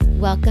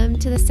Welcome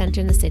to the Center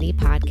in the City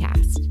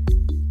podcast.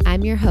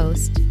 I'm your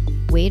host,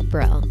 Wade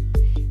Brill,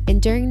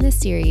 and during this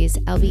series,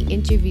 I'll be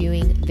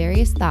interviewing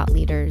various thought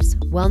leaders,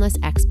 wellness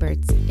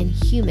experts, and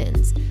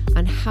humans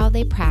on how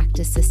they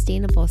practice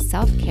sustainable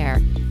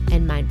self-care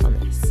and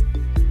mindfulness.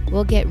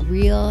 We'll get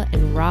real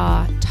and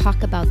raw,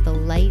 talk about the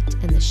light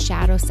and the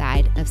shadow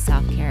side of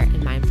self-care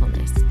and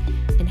mindfulness,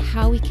 and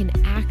how we can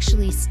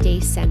actually stay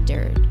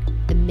centered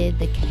amid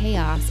the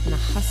chaos and the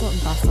hustle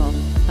and bustle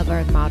of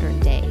our modern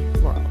day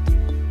world.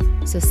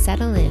 So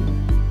settle in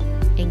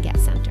and get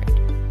centered.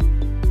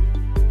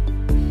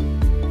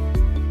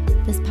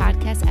 This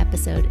podcast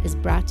episode is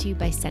brought to you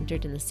by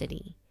Centered in the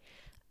City,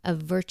 a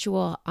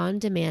virtual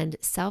on-demand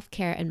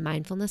self-care and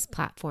mindfulness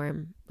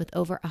platform with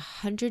over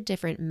 100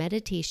 different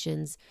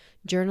meditations,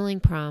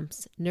 journaling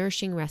prompts,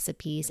 nourishing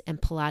recipes,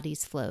 and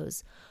Pilates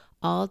flows,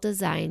 all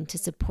designed to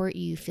support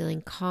you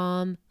feeling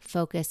calm,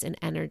 focused, and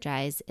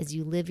energized as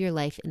you live your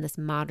life in this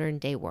modern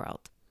day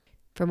world.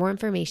 For more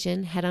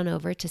information, head on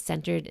over to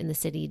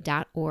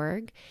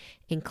centeredinthecity.org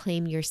and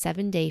claim your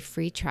 7-day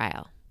free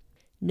trial.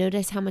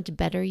 Notice how much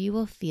better you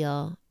will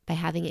feel by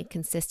having a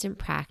consistent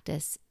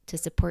practice to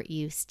support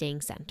you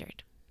staying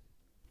centered.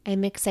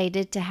 I'm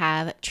excited to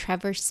have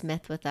Trevor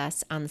Smith with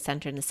us on the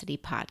Center in the City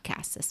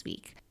podcast this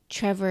week.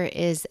 Trevor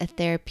is a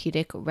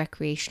therapeutic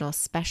recreational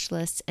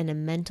specialist and a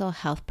mental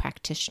health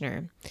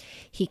practitioner.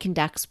 He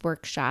conducts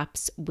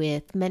workshops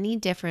with many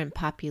different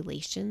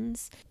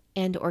populations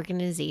and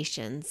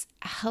organizations,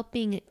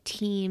 helping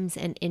teams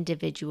and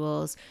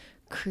individuals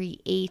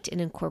create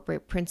and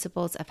incorporate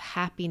principles of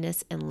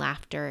happiness and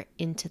laughter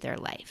into their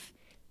life.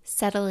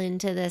 Settle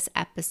into this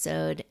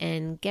episode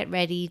and get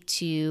ready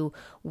to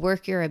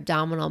work your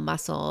abdominal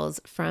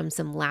muscles from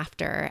some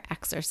laughter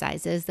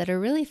exercises that are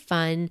really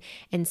fun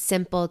and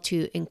simple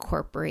to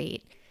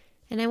incorporate.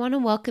 And I want to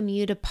welcome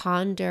you to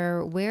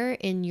ponder where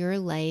in your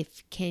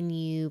life can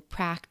you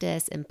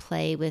practice and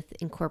play with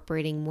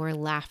incorporating more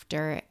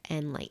laughter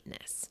and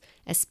lightness,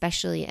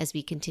 especially as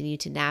we continue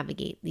to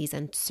navigate these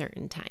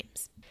uncertain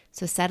times.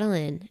 So settle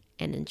in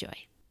and enjoy.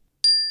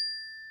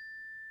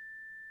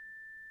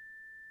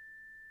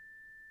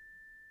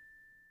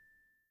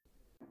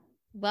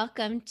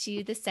 Welcome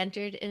to the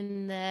Centered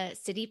in the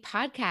City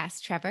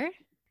podcast, Trevor.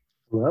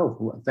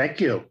 Hello.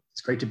 Thank you. It's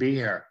great to be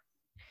here.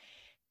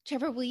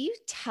 Trevor, will you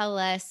tell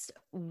us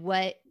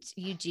what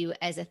you do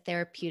as a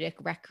therapeutic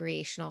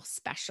recreational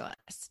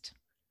specialist?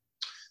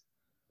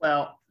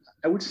 Well,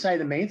 I would say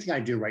the main thing I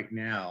do right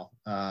now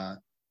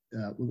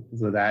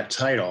with that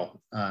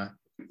title,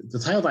 the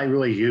title that I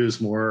really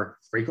use more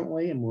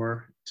frequently and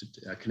more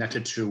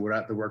connected to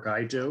what the work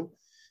I do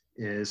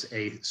is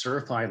a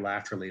certified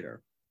laughter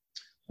leader,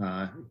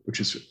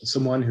 which is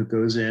someone who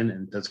goes in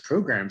and does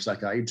programs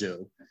like I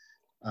do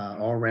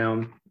all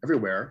around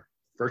everywhere,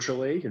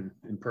 virtually and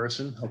in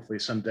person, hopefully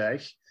someday,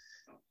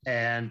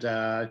 and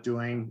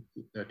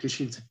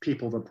teaching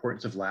people the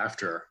importance of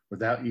laughter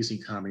without using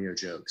comedy or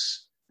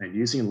jokes, and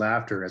using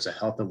laughter as a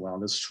health and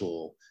wellness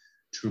tool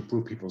to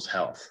improve people's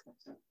health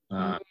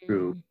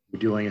through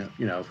doing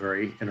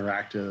very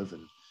interactive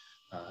and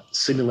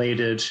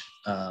simulated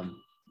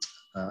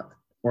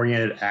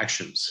oriented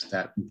actions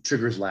that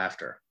triggers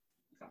laughter.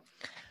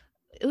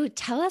 Ooh,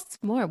 tell us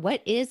more.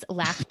 What is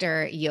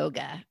laughter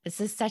yoga? This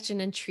is such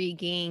an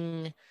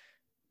intriguing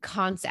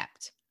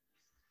concept.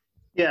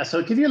 Yeah,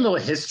 so to give you a little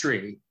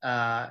history,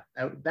 back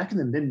in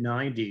the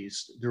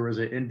mid-90s, there was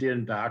an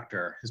Indian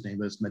doctor. His name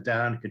was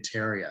Madan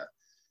Kataria,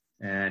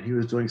 and he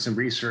was doing some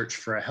research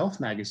for a health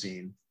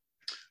magazine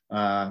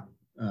there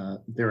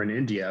in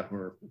India,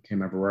 or I can't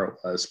remember where it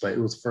was, but it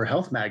was for a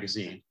health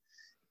magazine.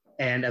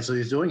 And as he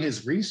was doing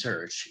his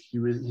research,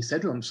 he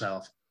said to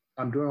himself,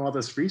 I'm doing all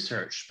this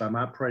research, but I'm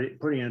not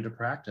putting it into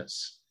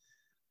practice.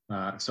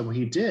 So what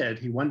he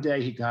did, one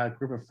day he got a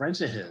group of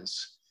friends of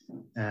his,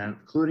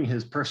 including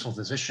his personal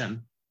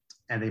physician,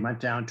 and they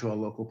went down to a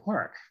local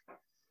park.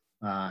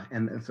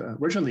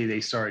 Originally they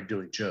started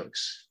doing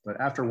jokes, but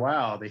after a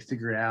while they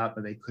figured out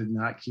that they could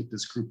not keep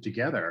this group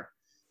together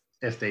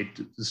if they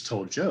just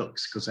told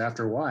jokes, because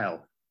after a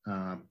while,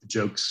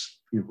 jokes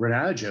run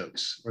out of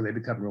jokes, or they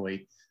become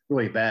really,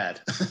 really bad.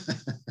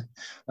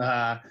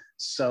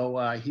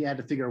 So he had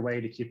to figure a way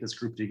to keep this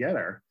group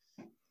together.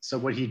 So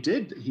what he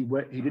did, he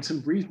did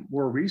some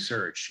more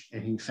research,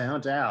 and he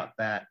found out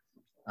that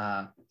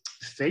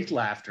fake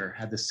laughter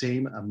had the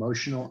same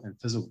emotional and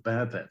physical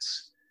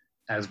benefits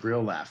as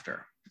real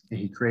laughter. And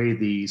he created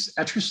these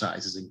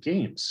exercises and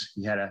games.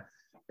 He had a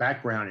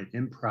background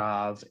in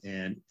improv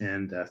and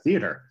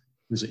theater.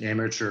 He was an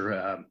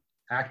amateur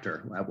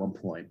actor at one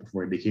point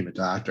before he became a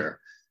doctor.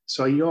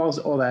 So he used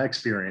all that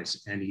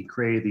experience, and he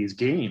created these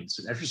games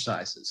and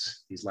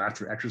exercises, these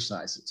laughter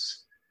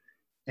exercises.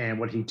 And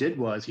what he did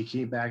was he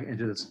came back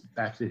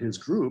to his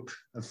group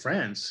of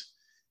friends,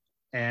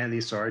 and they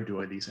started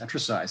doing these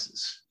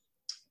exercises.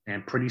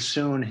 And pretty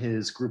soon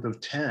his group of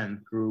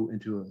 10 grew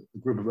into a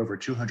group of over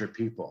 200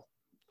 people.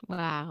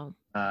 Wow.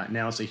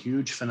 Now it's a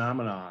huge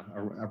phenomenon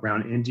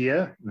around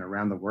India and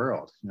around the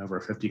world in over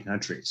 50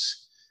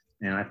 countries.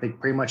 And I think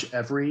pretty much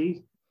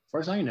every far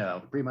as I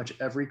know, pretty much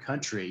every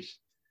country,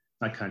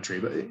 not country,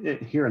 but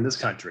here in this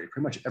country,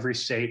 pretty much every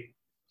state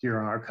here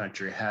in our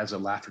country has a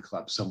laughter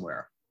club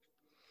somewhere.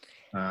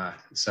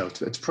 So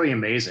it's pretty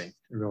amazing.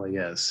 It really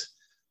is.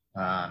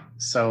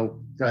 So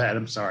go ahead.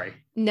 I'm sorry.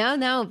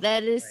 No,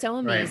 that is so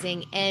Right.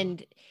 amazing.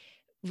 And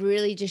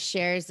really just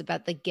shares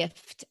about the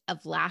gift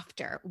of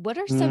laughter. What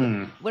are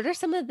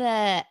some of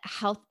the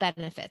health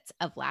benefits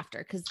of laughter?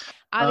 Because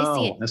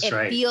obviously that's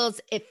right.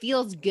 it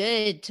feels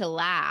good to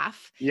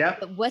laugh. Yep.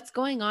 But what's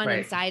going on Right.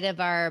 inside of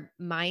our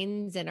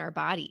minds and our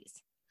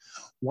bodies?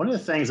 One of the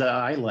things that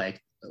I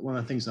like, one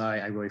of the things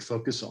I really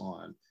focus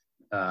on,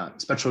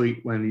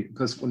 especially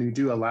because when you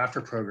do a laughter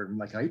program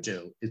like I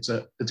do, it's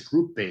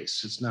group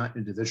based. It's not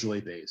individually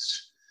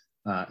based.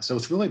 So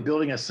it's really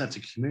building a sense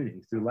of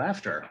community through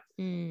laughter.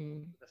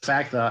 The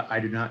fact that I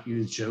do not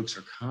use jokes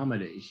or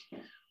comedy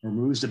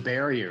removes the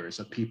barriers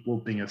of people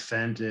being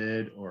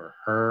offended or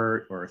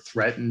hurt or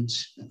threatened,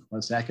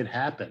 because that could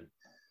happen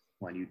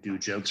when you do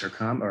jokes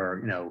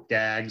or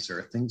gags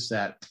or things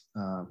that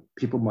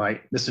people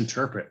might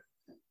misinterpret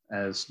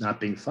as not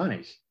being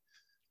funny.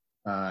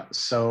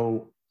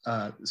 So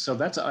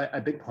that's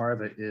a big part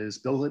of it, is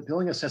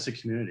building a sense of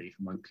community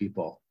among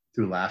people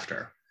through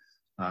laughter.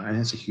 And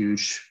it's a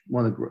huge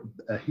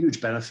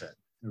benefit.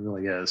 It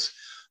really is.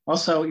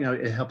 Also,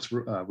 it helps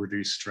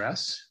reduce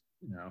stress.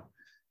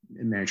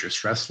 Manage your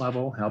stress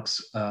level,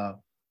 helps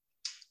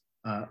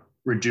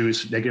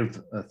reduce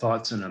negative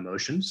thoughts and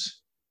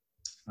emotions.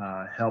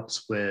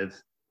 Helps with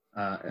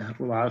a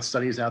lot of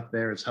studies out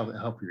there. It's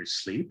help your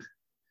sleep.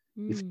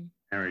 If you're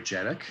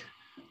energetic.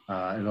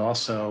 It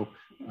also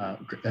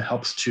it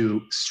helps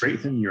to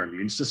strengthen your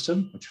immune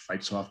system, which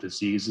fights off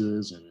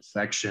diseases and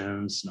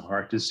infections and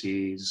heart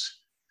disease.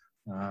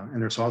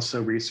 And there's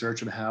also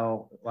research of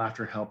how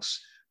laughter helps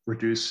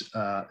reduce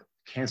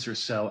cancer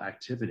cell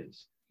activity.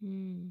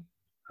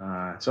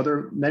 So there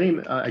are many,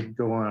 I could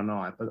go on and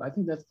on, but I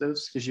think that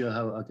those gives you an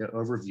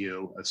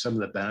overview of some of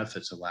the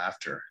benefits of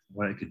laughter,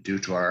 what it could do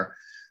to our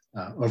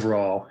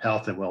overall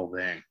health and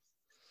well-being.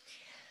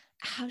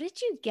 How did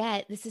you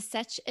get, this is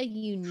such a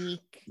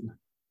unique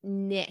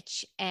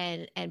niche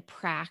and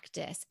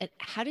practice, and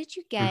how did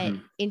you get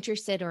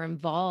interested or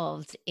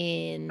involved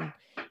in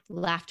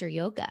laughter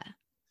yoga?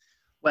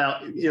 Well,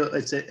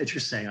 it's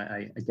interesting.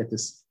 I get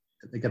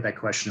that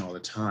question all the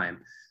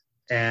time.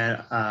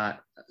 And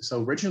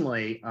so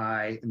originally,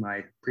 in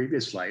my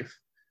previous life,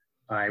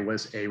 I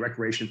was a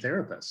recreation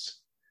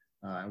therapist.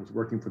 I was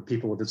working for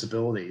people with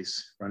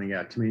disabilities, running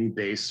a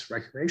community-based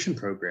recreation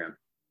program.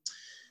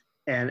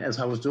 And as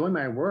I was doing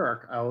my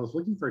work, I was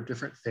looking for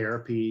different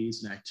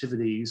therapies and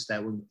activities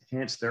that would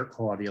enhance their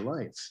quality of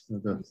life,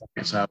 the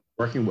clients I was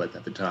working with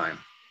at the time.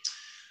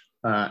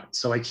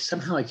 So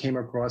I came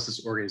across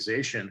this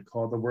organization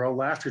called the World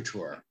Laughter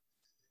Tour.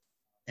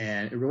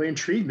 And it really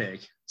intrigued me.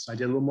 So I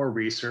did a little more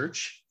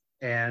research,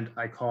 and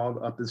I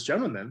called up this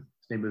gentleman.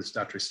 His name is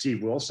Dr.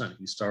 Steve Wilson.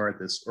 He started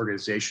this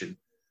organization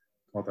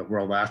called the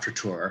World Laughter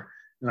Tour.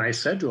 And I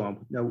said to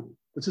him,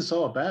 what's this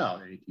all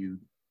about? And you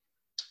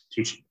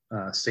teach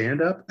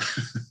stand-up?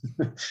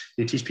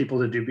 You teach people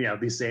to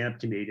be stand-up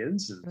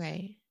comedians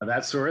and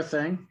that sort of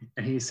thing?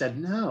 And he said,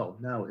 no,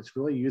 it's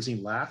really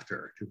using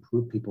laughter to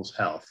improve people's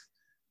health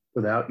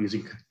without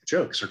using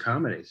jokes or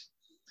comedy.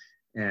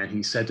 And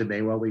he said to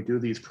me, well, we do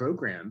these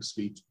programs.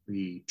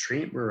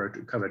 We're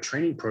a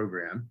training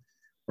program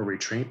where we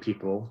train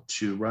people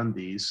to run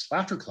these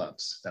laughter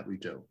clubs that we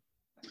do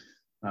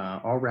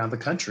all around the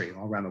country,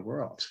 all around the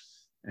world.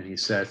 And he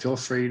said, feel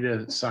free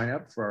to sign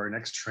up for our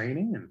next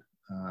training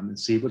and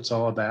see what it's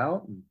all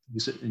about and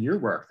use it in your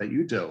work that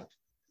you do.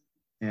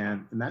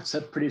 And that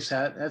sounded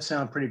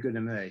pretty good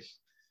to me.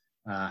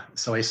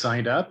 So I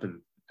signed up, and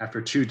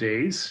after 2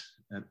 days,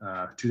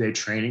 2-day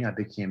training, I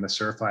became a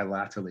certified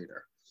laughter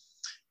leader.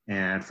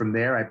 And from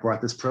there, I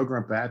brought this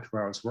program back to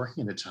where I was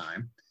working at the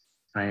time.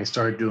 I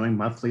started doing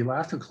monthly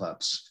laughter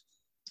clubs.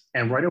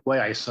 And right away,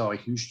 I saw a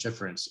huge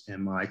difference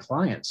in my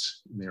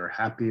clients. They were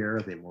happier,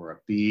 they were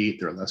more upbeat,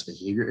 there were less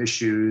behavior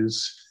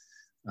issues.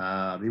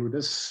 They were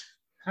just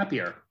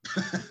happier.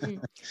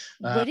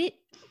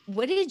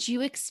 What did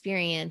you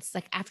experience?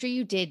 Like after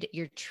you did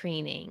your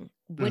training,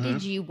 what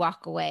did you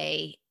walk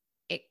away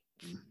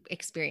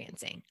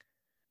experiencing?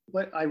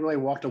 What I really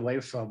walked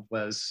away from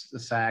was the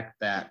fact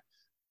that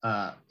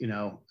how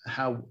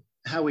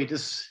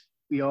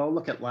we all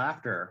look at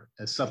laughter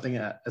as something,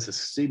 as a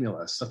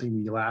stimulus,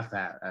 something we laugh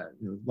at,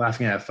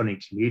 laughing at a funny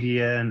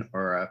comedian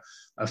or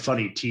a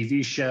funny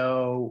TV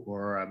show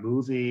or a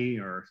movie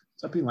or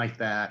something like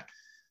that.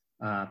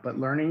 But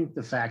learning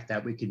the fact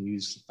that we can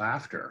use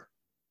laughter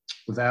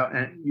without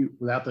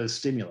those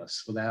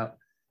stimulus, without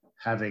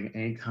having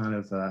any kind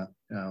of a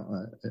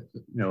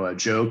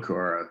joke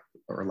or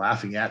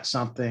laughing at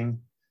something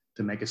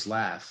to make us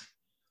laugh.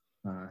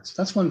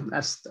 So that's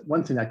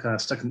one thing that kind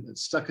of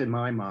stuck in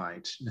my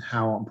mind,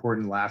 how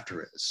important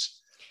laughter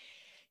is.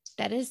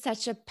 That is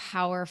such a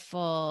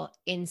powerful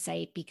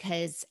insight,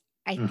 because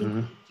I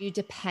think you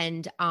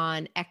depend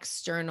on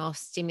external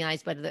stimuli,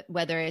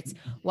 whether it's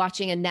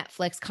watching a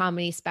Netflix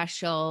comedy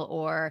special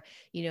or,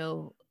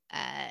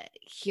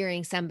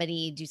 hearing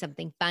somebody do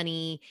something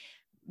funny,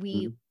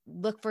 we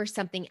look for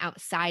something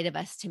outside of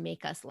us to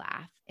make us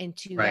laugh, and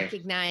to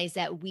recognize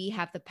that we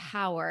have the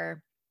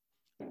power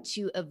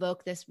to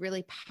evoke this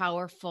really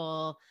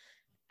powerful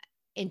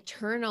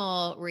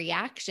internal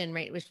reaction,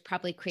 right? Which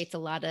probably creates a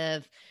lot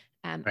of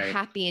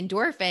happy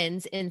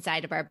endorphins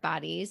inside of our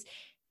bodies.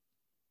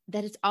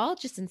 That it's all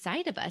just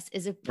inside of us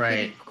is a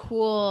pretty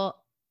cool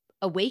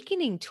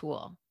awakening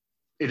tool.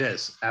 It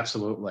is.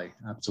 Absolutely.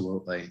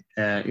 Absolutely.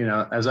 And, you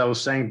know, as I was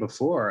saying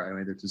before, I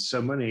mean, there's just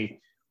so many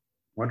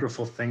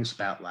wonderful things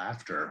about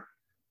laughter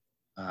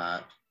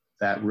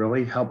that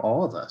really help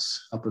all of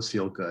us, help us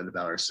feel good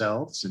about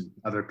ourselves and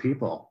other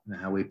people, and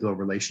how we build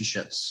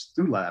relationships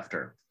through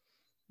laughter.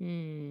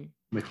 We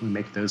can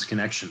make those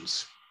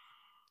connections.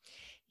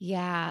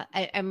 Yeah.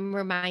 I'm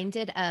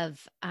reminded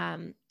of,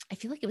 I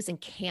feel like it was in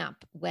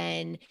camp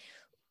when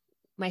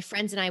my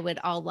friends and I would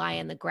all lie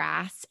in the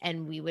grass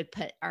and we would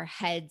put our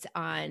heads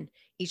on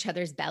each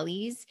other's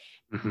bellies.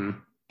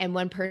 And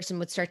one person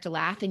would start to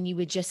laugh, and you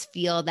would just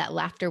feel that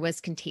laughter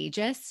was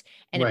contagious,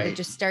 and it would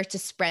just start to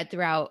spread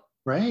throughout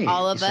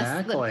all of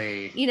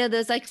us. You know,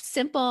 those like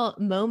simple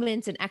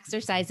moments and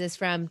exercises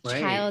from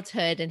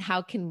childhood, and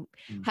how can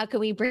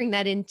we bring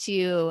that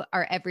into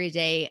our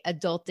everyday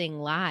adulting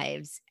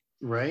lives?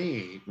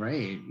 Right.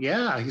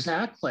 Yeah,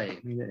 exactly. I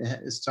mean,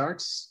 it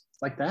starts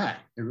like that.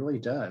 It really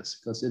does,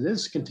 because it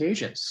is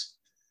contagious.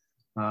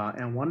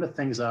 And one of the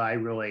things that I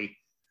really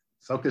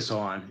focus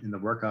on in the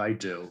work I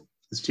do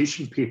is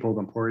teaching people the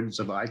importance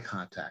of eye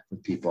contact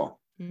with people.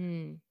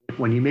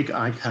 When you make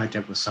eye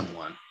contact with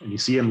someone and you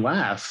see them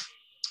laugh,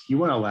 you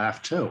want to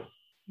laugh too.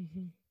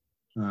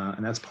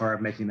 And that's part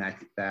of making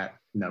that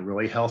you know,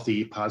 really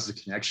healthy,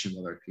 positive connection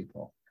with other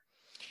people.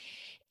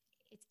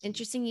 It's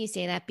interesting you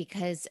say that,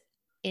 because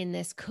in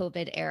this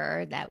COVID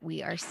era that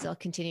we are still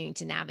continuing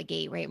to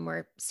navigate, right? And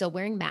we're still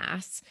wearing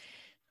masks,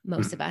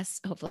 most of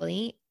us,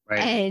 hopefully.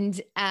 And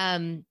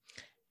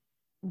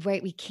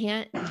we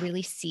can't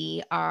really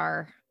see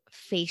our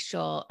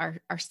facial,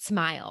 our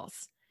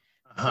smiles,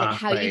 but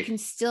how you can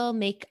still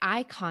make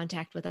eye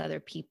contact with other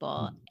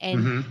people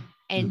and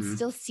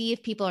still see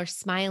if people are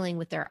smiling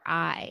with their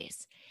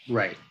eyes.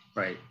 Right.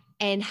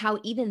 And how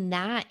even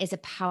that is a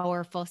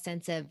powerful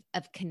sense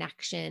of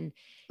connection.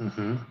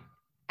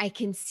 I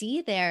can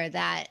see there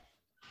that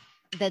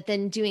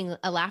then doing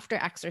a laughter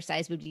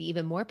exercise would be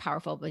even more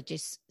powerful, but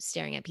just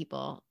staring at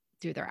people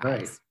through their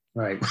eyes.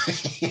 Right.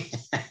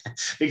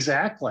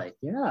 Exactly.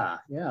 Yeah.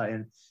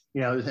 And,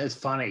 you know, it's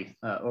funny,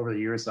 over the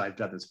years that I've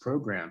done this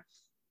program,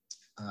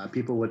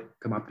 people would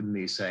come up to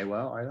me and say,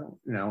 well, I don't,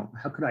 you know,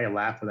 how could I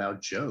laugh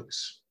without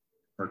jokes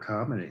or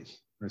comedy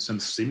or some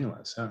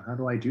stimulus? How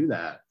do I do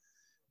that?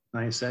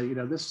 And I said, you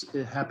know,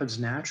 it happens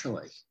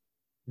naturally.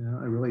 You know,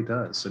 it really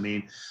does. I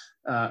mean,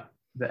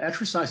 the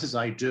exercises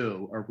I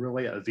do are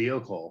really a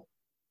vehicle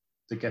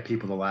to get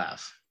people to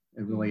laugh.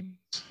 It really,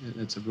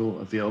 it's a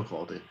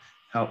vehicle to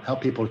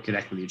help people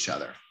connect with each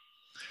other.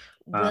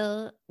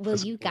 Will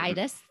you guide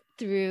us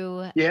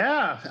through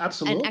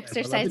absolutely. an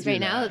exercise right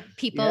now?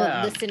 People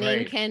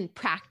listening can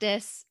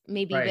practice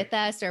maybe with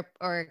us,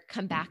 or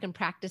come back and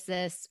practice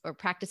this, or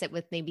practice it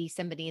with maybe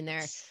somebody in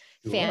their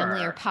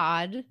family or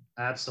pod.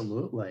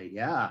 Absolutely.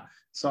 Yeah.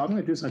 So I'm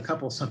going to do a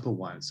couple of simple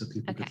ones so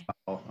people can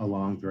follow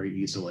along very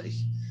easily.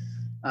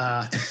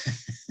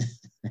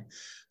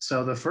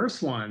 So the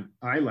first one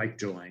I like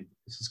doing,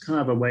 this is kind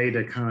of a way to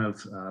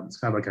it's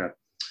kind of like a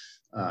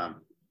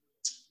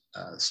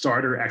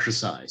starter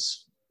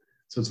exercise.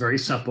 So it's very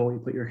simple. You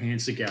put your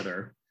hands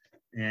together,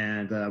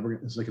 and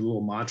it's like a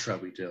little mantra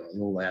we do, a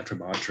little laughter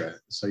mantra.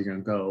 So you're going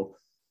to go,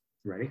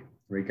 ready?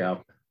 Here we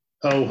go.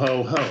 Ho,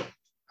 ho, ho.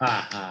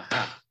 Ha, ha,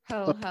 ha.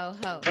 Ho, ho,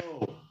 ho.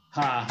 Ho,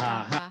 ha,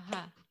 ha,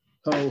 ha.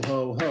 Ho,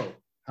 ho, ho.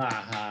 Ha,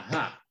 ha,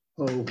 ha.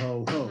 Ho,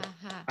 ho, ho.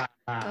 Ha,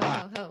 ha,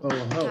 ha. Ho,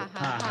 ho, ha,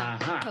 ha,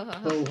 ha.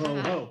 Ho,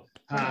 ho, ho.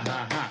 Ha,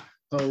 ha, ha.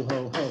 Ho, ho,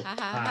 ho. Ha,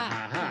 ha,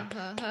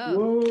 ha.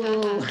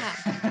 Whoa.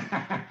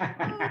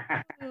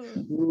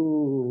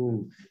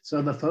 Ooh.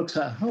 So the folks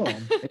at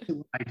home,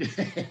 what I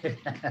did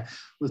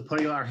was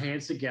putting our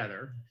hands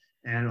together,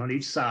 and on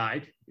each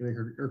side,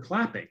 you're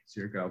clapping.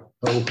 So you go,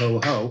 ho, ho,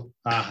 ho.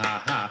 Ha,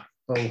 ha, ha.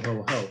 Ho,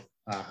 ho, ho.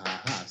 Ha,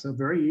 ha, ha. So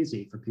very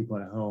easy for people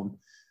at home,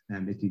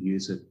 and they could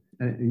use it.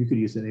 And you could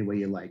use it any way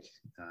you like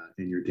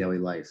in your daily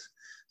life.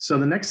 So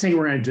the next thing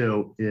we're going to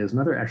do is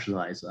another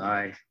exercise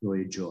I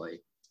really enjoy.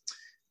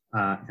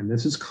 And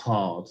this is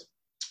called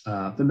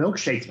the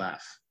milkshake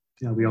laugh.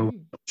 You know, we all love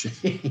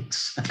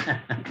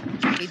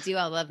milkshakes. We do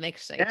all love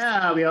milkshakes.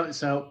 Yeah, we all,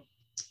 so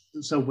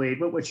Wade,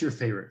 what's your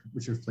favorite?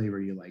 What's your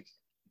flavor you like?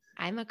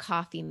 I'm a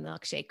coffee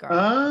milkshake girl.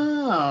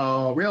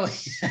 Oh, really?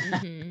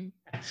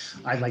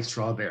 I like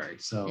strawberry.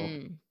 So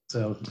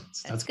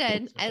that's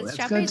good. Cool.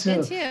 Strawberry's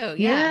good too.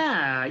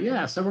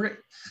 Yeah. So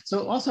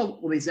also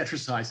with these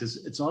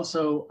exercises, it's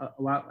also a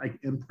lot like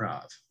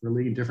improv,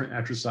 really different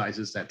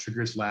exercises that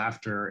triggers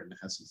laughter and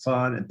has some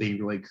fun and being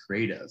really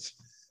creative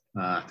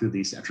through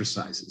these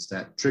exercises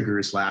that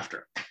triggers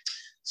laughter.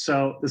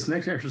 So this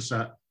next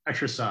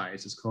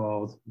exercise is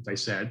called, as I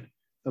said,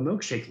 the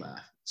milkshake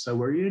laugh. So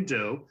what you're going to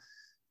do,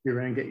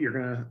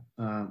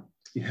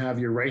 you have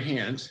your right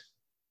hand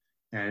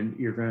and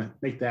you're going to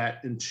make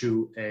that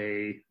into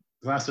a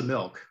glass of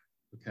milk.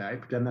 Okay.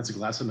 Pretend that's a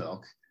glass of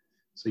milk.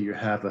 So you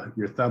have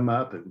your thumb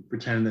up and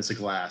pretend it's a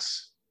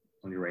glass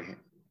on your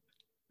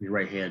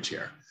right hand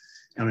here.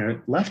 And on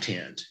your left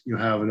hand, you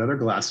have another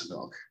glass of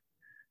milk.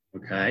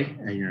 Okay.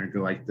 And you're going to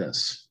go like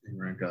this. And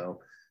you're going to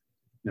go,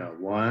 no,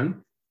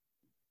 1,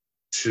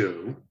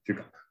 2, you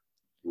go.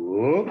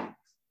 Whoop,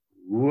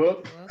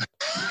 whoop.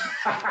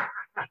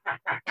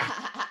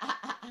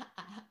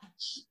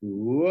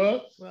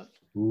 Whoop, whoop,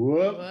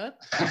 whoop,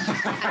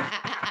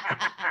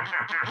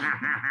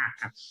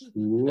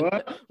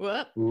 whoop,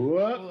 whoop,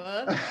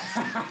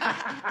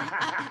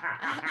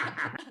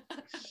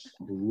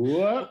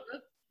 whoop,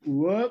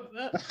 whoop.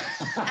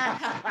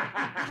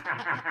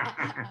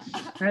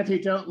 And if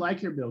you don't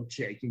like your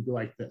milkshake, you go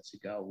like this. You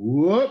go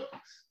whoop,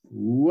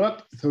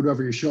 whoop, throw it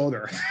over your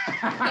shoulder.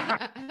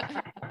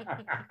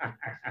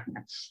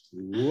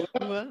 Whoop,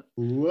 whoop,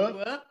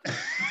 whoop.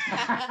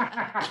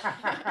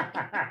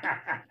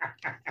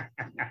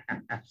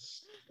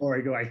 Or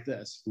you go like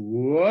this.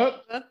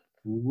 Whoop,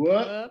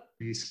 whoop.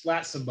 You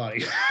splat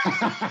somebody.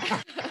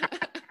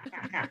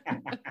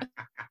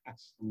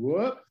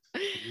 Whoop,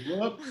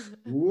 whoop,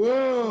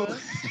 whoa.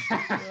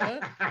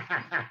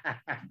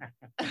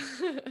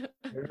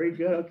 Very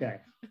good. Okay.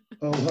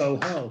 Ho, ho,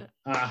 ho.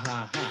 Ha,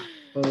 ha, ha.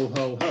 Ho,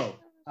 ho, ho.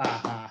 Ha,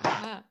 ha,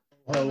 ha.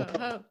 Ho,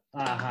 ho,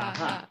 ha, ha,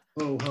 ha.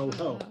 Ho, ho,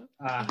 ho.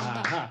 Ha,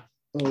 ha, ha.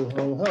 Ho,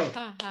 ho, ho.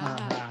 Ha, ha,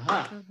 ha.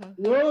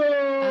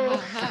 Whoa.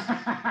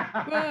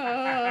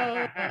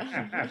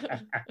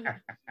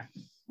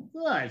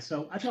 Good.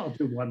 So I thought I'll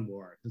do one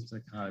more just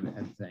to kind of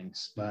end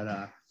things.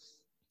 But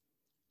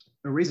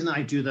the reason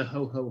I do the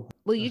ho, ho.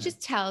 Will you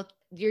just tell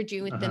you're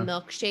doing with the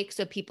milkshake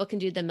so people can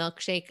do the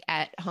milkshake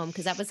at home?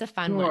 Because that was a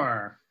fun one.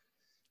 Sure.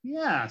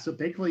 Yeah. So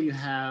basically you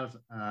have,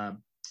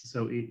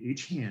 so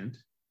each hand,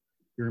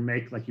 you're going to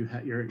make like you're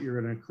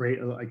going to create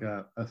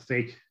a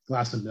fake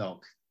glass of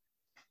milk.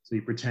 So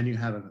you pretend you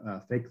have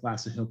a fake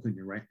glass of milk in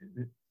your right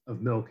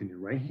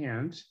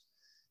hand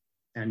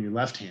and your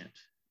left hand.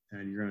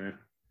 And you're going to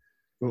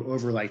go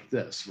over like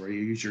this, where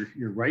you use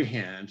your right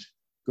hand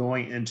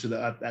going into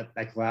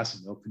that glass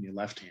of milk in your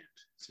left hand.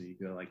 So you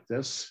go like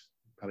this.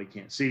 Probably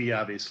can't see,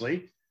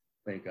 obviously.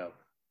 But you go,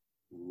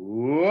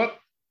 whoop,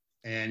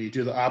 and you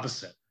do the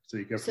opposite. So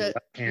you go from the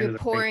left hand. You're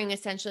pouring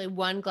essentially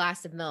one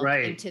glass of milk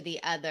into the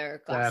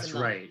other glass of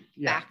milk. That's right.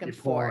 Yeah, back and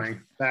forth.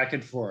 Back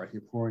and forth.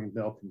 You're pouring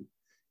milk in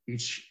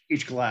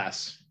each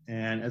glass.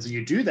 And as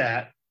you do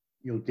that,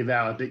 you'll give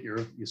out a bit,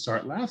 you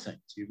start laughing.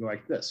 So you go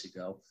like this. You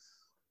go,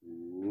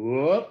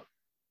 whoop,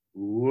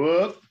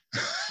 whoop.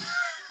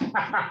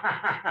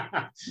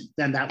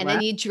 Then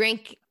you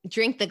drink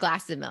the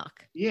glass of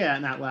milk. Yeah,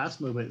 and that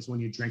last movement is when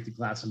you drink the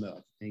glass of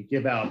milk and you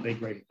give out a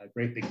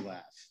great big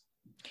laugh.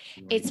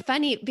 It's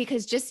funny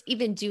because just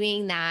even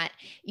doing that,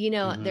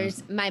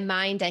 there's my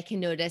mind, I can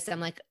notice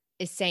I'm like,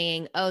 is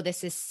saying, oh,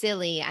 this is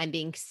silly. I'm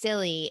being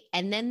silly.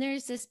 And then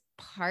there's this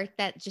part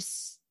that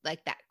just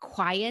like that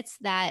quiets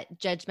that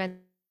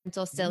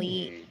judgmental,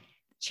 silly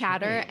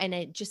chatter. And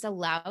it just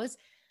allows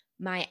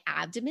my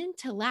abdomen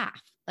to laugh.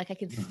 Like I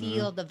can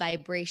feel the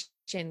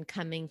vibration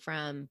coming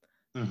from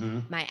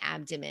my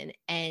abdomen.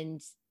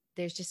 And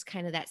there's just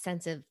kind of that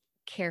sense of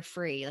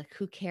carefree, like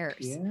who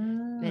cares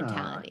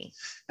mentality.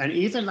 And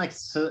even like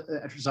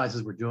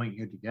exercises we're doing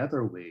here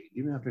together,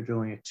 even after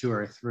doing 2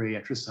 or 3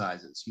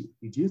 exercises,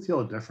 you do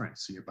feel a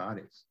difference in your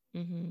body.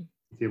 You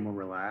feel more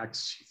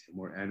relaxed, you feel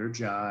more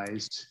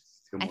energized.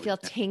 I feel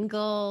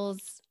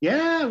tingles.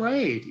 Yeah,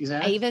 right.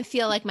 Exactly. I even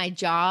feel like my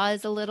jaw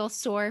is a little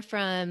sore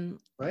from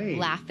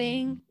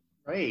laughing.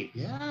 Right.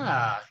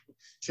 Yeah.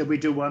 Should we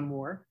do one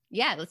more?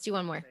 Yeah, let's do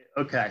one more.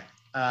 Okay.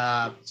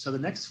 So the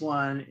next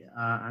one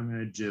I'm going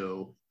to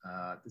do,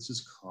 this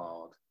is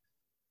called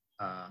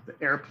the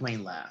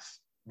airplane laugh.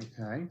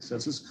 Okay. So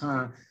this is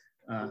kind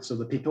of, so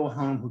the people at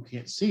home who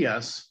can't see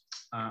us,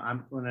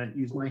 I'm going to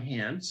use my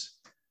hands.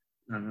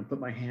 I'm going to put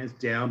my hands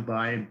down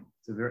by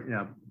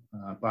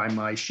by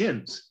my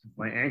shins,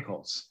 my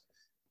ankles,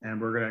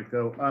 and we're going to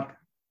go up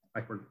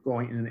like we're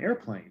going in an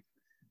airplane.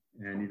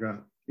 And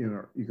you're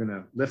going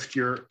to lift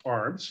your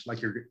arms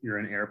like you're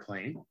in an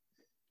airplane,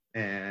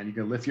 and you're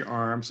going to lift your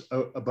arms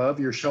above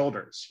your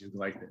shoulders. You go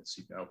like this.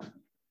 You go.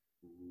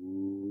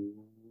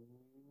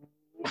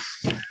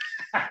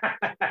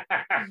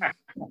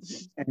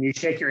 And you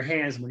shake your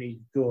hands when you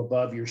go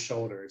above your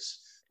shoulders,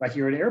 like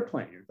you're an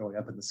airplane. You're going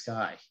up in the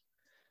sky.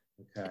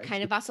 Okay.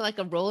 Kind of also like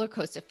a roller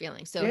coaster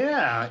feeling. So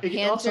yeah,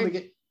 hands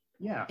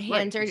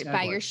are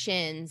by your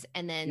shins,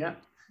 and then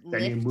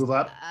then you move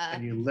up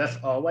and you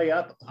lift all the way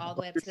up, all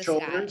the way up to the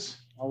shoulders, sky.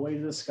 all the way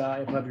to the sky,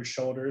 above your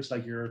shoulders,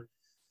 like you're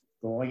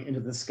going into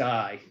the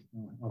sky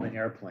on an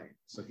airplane.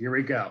 So here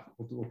we go.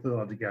 We'll put it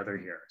all together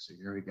here. So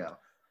here we go.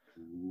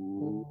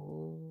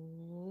 Whoa.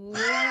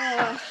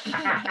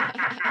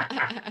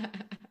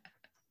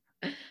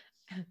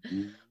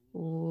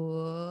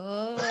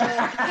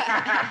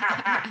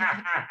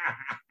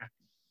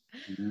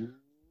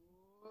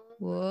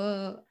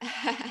 Whoa.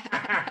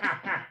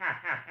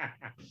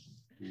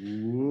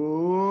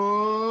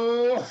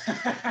 Ooh.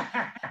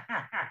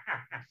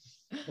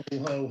 Ho,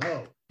 ho,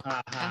 ho.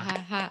 Ha, ha.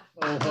 Ha ha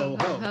Ho, ho,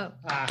 ho. ha.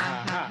 Ha,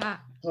 ha, ha.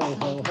 Ha Ho,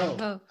 ho, ho.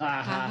 ha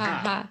Ha, ha,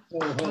 ha. ha. Ho,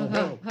 ho, Ho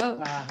ho. ho.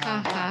 Ha, ha,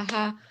 Ha ha. ha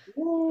ha.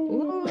 Ooh.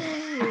 Ooh.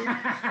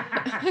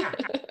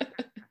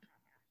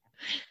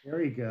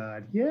 Very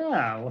good.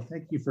 Yeah. Well,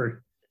 thank you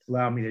for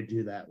allowing me to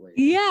do that,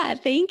 lady. Yeah,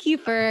 thank you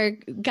for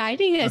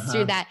guiding us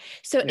through that.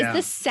 So is Yeah.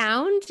 the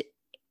sound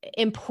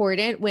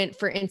important when,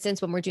 for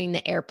instance, when we're doing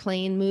the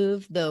airplane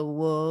move, the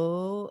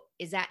whoa,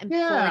 is that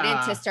important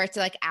Yeah. to start to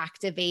like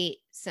activate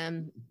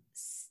some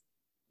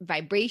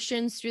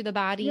vibrations through the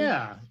body?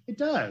 Yeah, it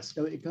does.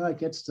 So it kind of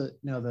gets the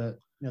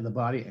the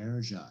body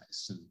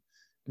energized, and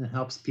it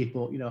helps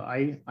people.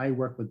 I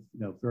work with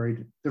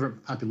very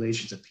different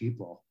populations of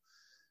people,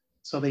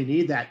 so they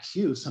need that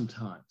cue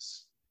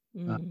sometimes.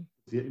 Mm.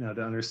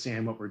 To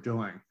understand what we're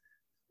doing.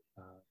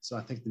 So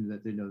I think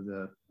that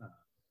the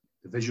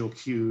visual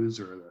cues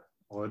or the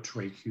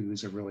auditory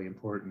cues are really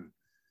important.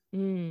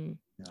 Mm.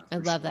 Yeah, I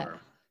love that.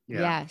 Yeah.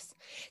 Yes.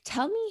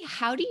 Tell me,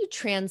 how do you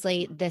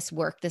translate this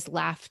work, this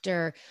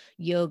laughter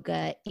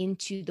yoga,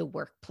 into the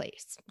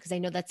workplace? Because I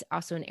know that's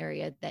also an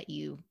area that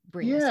you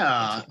bring this work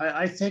Yeah, into.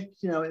 I think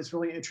it's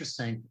really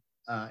interesting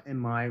in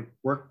my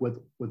work with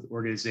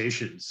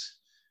organizations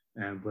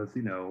and with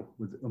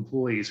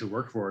employees who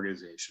work for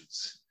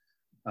organizations.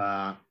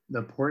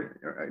 The port,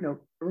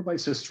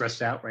 everybody's so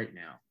stressed out right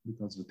now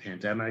because of the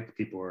pandemic.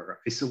 People are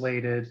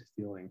isolated,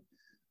 feeling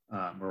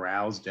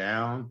morale's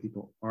down.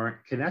 People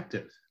aren't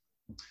connected.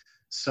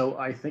 So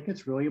I think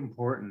it's really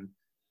important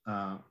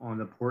on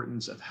the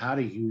importance of how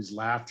to use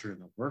laughter in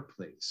the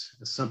workplace.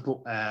 As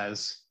simple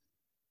as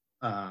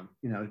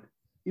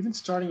even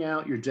starting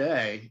out your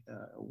day.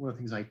 One of the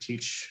things I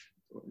teach,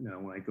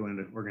 when I go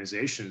into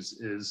organizations,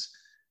 is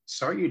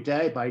start your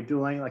day by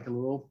doing like a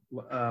little,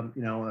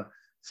 a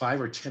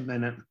 5 or 10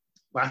 minute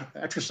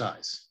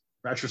exercise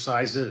or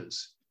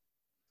exercises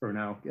for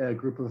a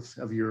group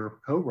of your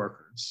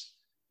coworkers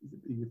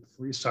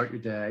before you start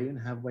your day, and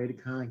have a way to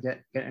kind of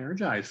get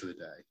energized for the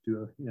day.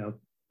 Do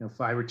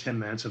 5 or 10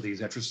 minutes of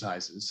these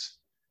exercises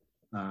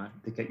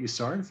to get you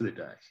started for the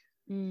day.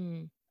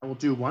 Mm. It will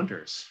do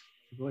wonders.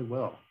 It really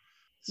will.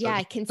 So yeah,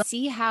 I can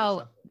see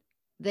how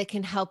that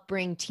can help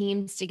bring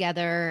teams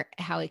together,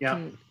 how it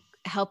can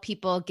help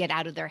people get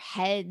out of their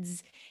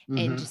heads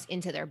and just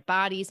into their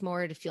bodies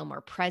more to feel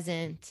more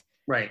present.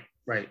 Right.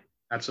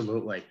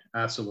 Absolutely.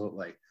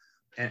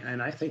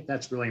 And I think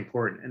that's really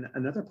important. And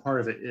another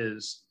part of it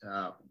is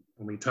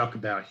when we talk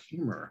about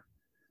humor,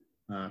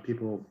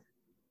 people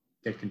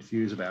get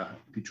confused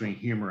between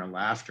humor and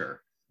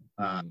laughter.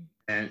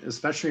 And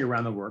especially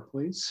around the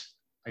workplace,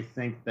 I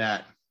think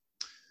that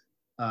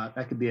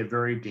that could be a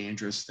very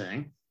dangerous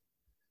thing.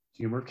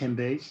 Humor can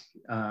be,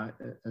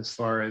 as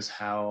far as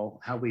how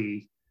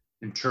we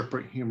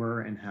interpret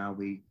humor and how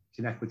we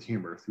connect with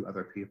humor through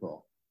other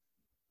people.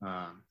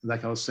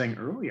 Like I was saying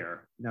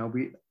earlier,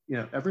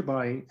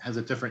 everybody has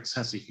a different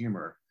sense of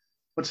humor.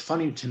 What's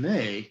funny to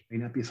me may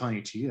not be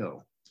funny to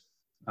you.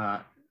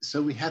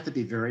 So we have to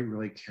be very,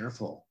 really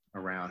careful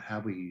around how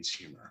we use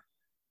humor.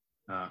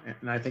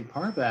 And I think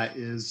part of that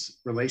is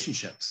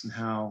relationships and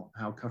how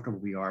comfortable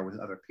we are with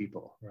other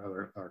people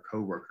or our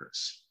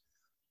coworkers.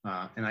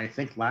 And I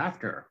think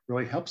laughter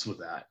really helps with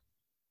that.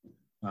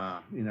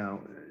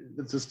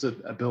 It's just the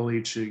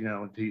ability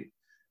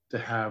to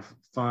have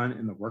fun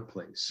in the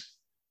workplace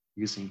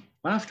using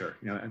laughter,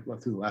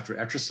 through laughter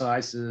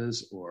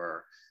exercises,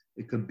 or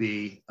it could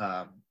be,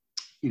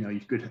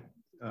 you could,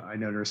 I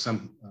know there's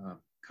some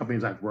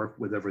companies I've worked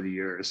with over the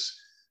years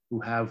who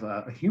have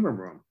a humor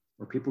room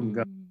where people can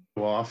go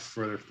off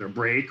for their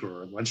break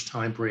or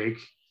lunchtime break,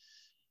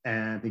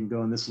 and they can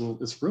go in this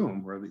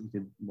room where you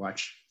can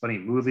watch funny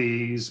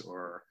movies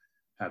or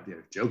have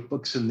their joke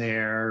books in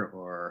there,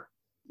 or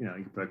you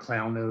can put a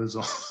clown nose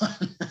on.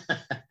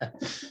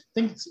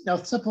 Things,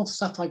 simple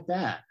stuff like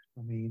that.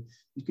 I mean,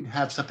 you could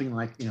have something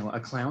like a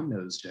clown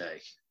nose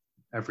day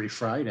every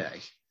Friday,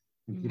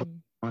 and people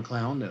on a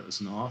clown nose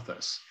in the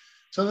office.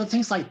 So the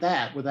things like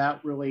that,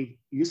 without really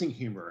using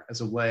humor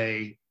as a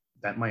way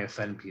that might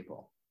offend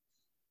people,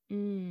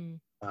 or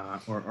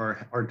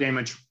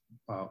damage,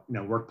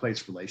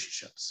 workplace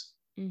relationships.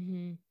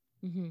 Yeah,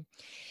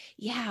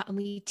 and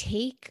we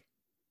take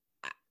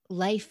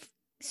life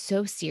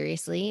so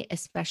seriously,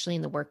 especially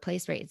in the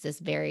workplace, right? It's this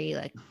very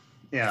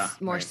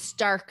more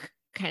stark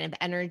kind of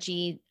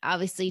energy.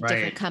 Obviously,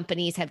 different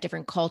companies have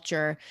different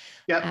culture,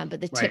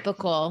 but the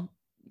typical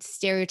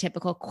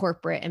stereotypical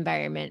corporate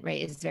environment,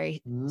 right, is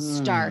very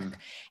stark.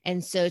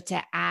 And so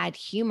to add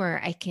humor,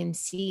 I can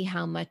see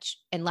how much,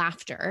 and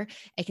laughter,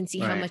 I can see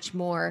how much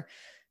more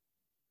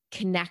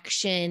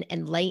connection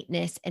and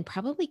lightness and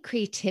probably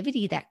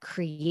creativity that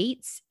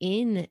creates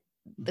in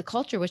the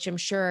culture, which I'm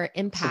sure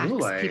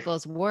impacts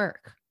people's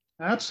work.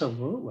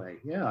 Absolutely.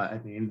 Yeah. I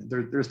mean,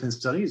 there's been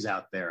studies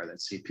out there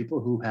that see people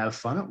who have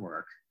fun at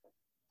work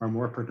are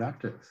more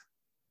productive,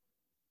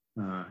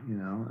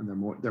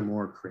 and they're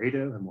more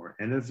creative and more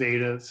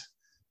innovative.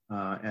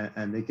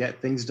 and they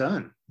get things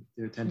done.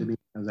 They tend to be,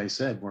 as I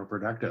said, more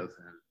productive,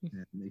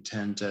 and they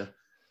tend to,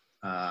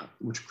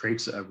 which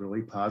creates a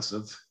really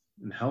positive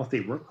and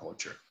healthy work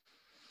culture.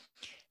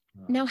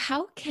 Now,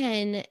 how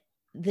can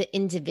the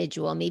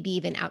individual, maybe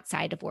even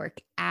outside of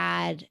work,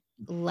 add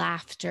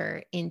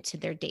laughter into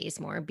their days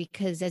more?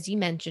 Because as you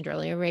mentioned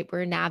earlier, right,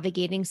 we're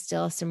navigating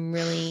still some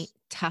really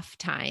tough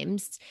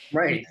times,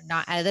 Right.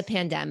 Not out of the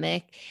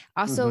pandemic.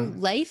 Also,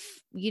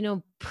 life,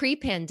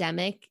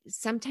 pre-pandemic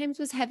sometimes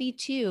was heavy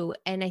too.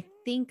 And I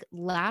think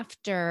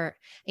laughter,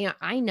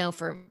 I know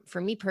for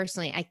me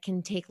personally, I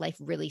can take life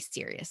really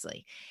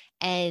seriously.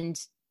 And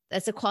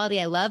that's a quality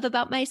I love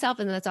about myself.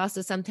 And that's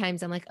also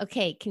sometimes I'm like,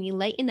 okay, can you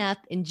lighten up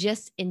and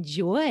just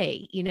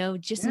enjoy, enjoy,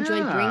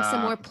 bring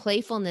some more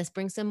playfulness,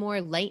 bring some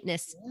more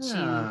lightness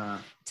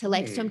to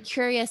life. So I'm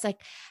curious,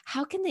 like,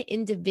 how can the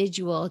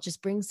individual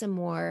just bring some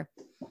more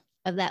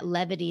of that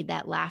levity,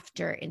 that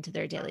laughter into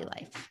their daily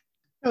life?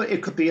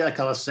 It could be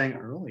like I was saying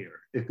earlier.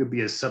 It could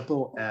be as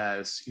simple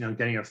as,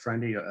 getting a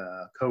friend,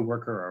 a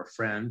coworker or a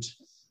friend,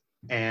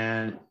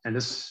 and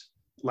just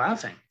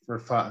laughing for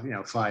 5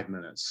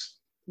 minutes.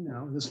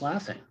 Just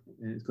laughing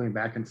and going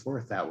back and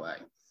forth that way.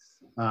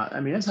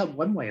 That's not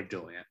one way of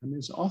doing it.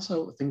 There's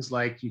also things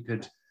like you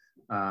could,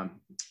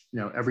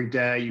 every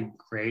day you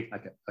create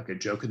like a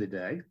joke of the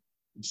day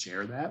and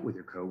share that with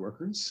your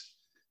coworkers,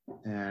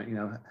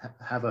 and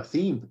have a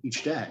theme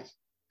each day.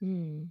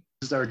 This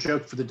is our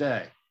joke for the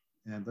day,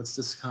 and let's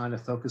just kind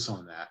of focus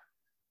on that,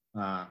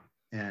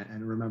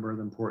 and remember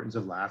the importance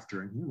of laughter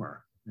and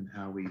humor and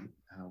how we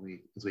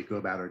as we go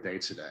about our day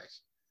today.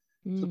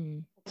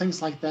 So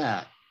things like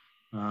that.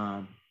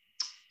 So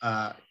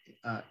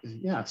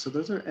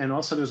those are, and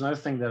also there's another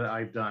thing that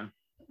I've done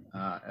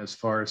as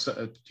far as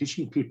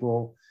teaching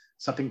people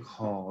something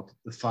called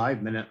the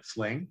 5-minute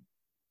fling,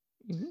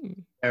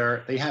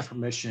 where they have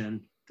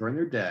permission during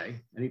their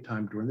day,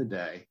 anytime during the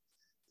day,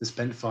 to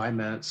spend 5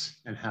 minutes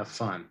and have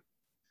fun.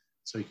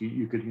 So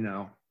you could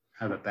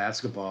have a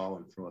basketball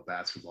and throw a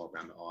basketball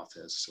around the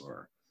office,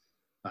 or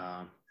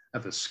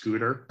have a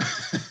scooter.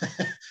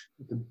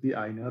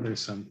 I know there's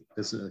some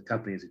business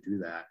companies that do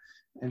that.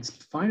 And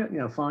find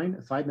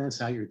 5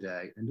 minutes out of your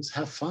day and just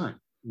have fun,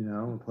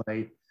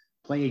 play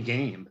a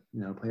game,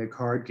 play a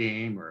card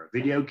game or a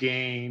video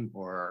game,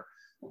 or,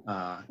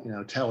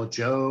 tell a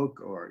joke,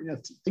 or,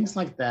 things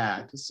like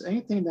that. Just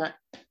anything that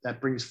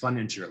brings fun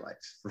into your life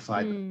for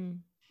 5 minutes.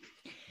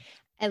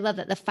 I love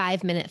that, the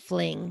 5-minute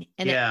fling.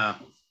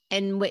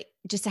 And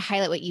just to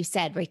highlight what you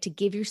said, right, to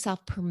give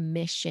yourself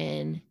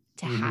permission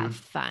to have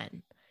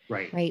fun.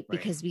 Right.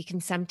 Because we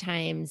can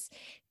sometimes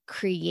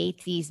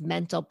create these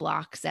mental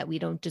blocks that we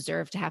don't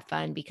deserve to have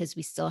fun because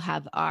we still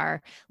have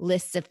our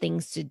lists of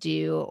things to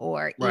do,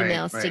 or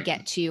emails to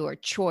get to, or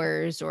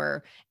chores,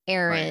 or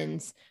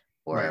errands,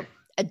 or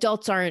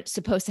adults aren't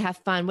supposed to have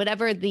fun,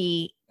 whatever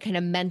the kind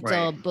of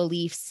mental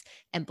beliefs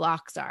and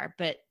blocks are,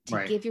 but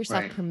to give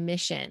yourself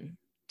permission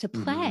to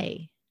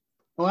play.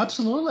 Oh,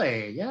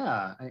 absolutely.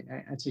 Yeah.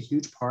 It's a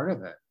huge part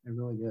of it. It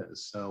really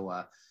is. So,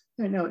 I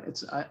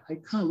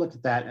kind of look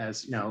at that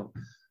as,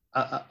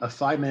 a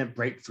 5-minute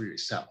break for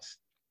yourself.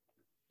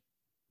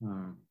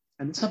 And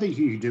it's something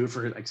you do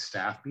for like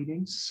staff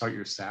meetings. Start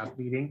your staff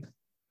meeting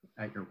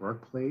at your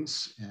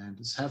workplace and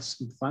just have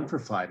some fun for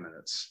 5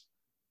 minutes.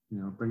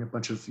 Bring a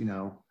bunch of,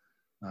 not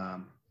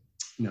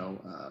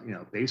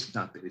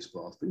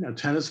baseballs, but,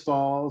 tennis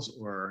balls,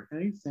 or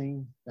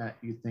anything that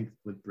you think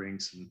would bring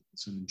some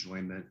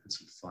enjoyment and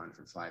some fun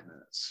for 5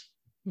 minutes.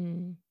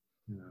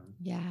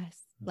 Yes.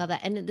 Love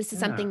that. And this is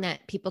something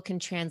that people can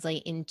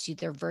translate into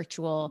their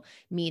virtual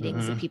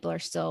meetings. If people are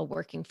still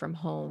working from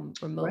home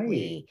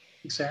remotely,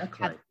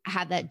 exactly.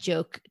 Have that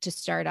joke to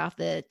start off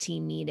the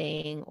team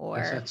meeting,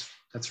 or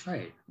that's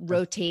right.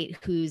 Rotate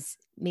who's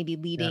maybe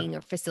leading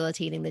or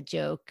facilitating the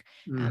joke.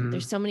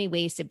 There's so many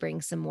ways to bring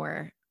some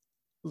more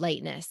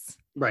lightness.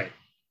 Right.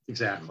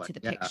 Exactly. To the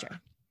picture.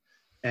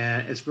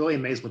 And it's really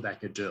amazing what that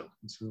could do.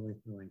 It's really,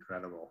 really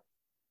incredible.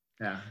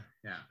 Yeah.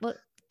 Well,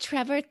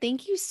 Trevor,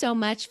 thank you so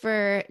much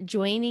for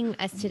joining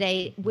us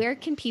today. Where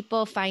can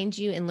people find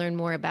you and learn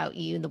more about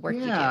you and the work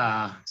you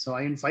do? So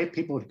I invite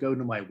people to go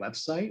to my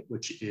website,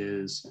 which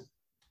is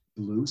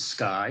Blue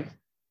Sky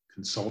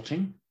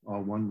Consulting,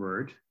 all one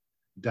word,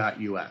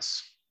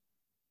 .us.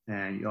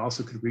 And you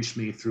also could reach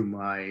me through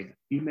my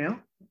email,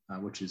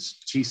 which is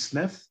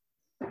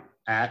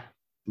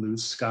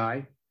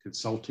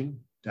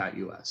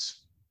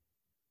tsmith@blueskyconsulting.us.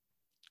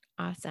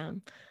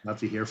 Awesome. Love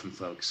to hear from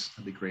folks.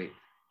 That'd be great.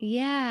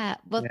 Yeah.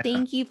 Well,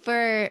 thank you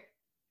for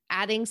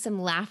adding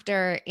some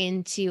laughter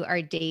into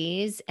our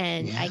days.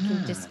 And I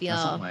can just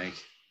feel,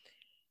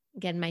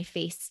 again, my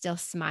face still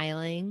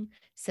smiling.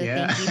 So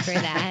thank you for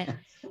that.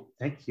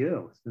 Thank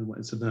you.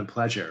 It's been a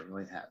pleasure. It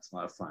really has. It's a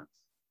lot of fun.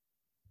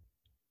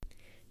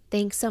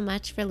 Thanks so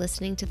much for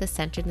listening to the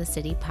Centered in the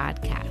City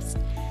podcast.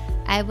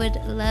 I would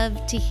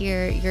love to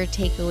hear your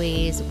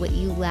takeaways, what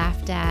you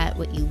laughed at,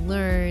 what you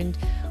learned,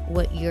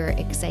 what you're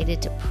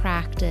excited to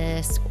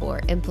practice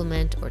or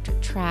implement or to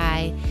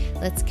try.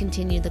 Let's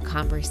continue the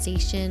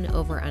conversation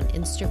over on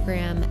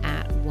Instagram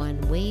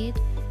 @OneWade.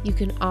 You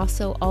can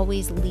also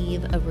always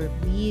leave a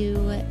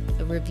review.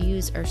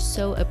 Reviews are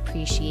so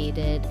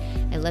appreciated.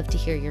 I love to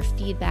hear your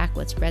feedback,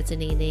 what's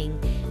resonating,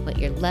 what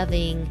you're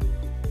loving.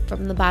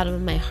 From the bottom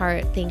of my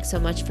heart, thanks so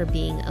much for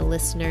being a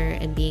listener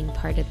and being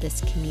part of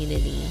this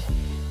community.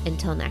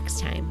 Until next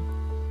time,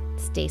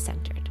 stay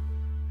centered.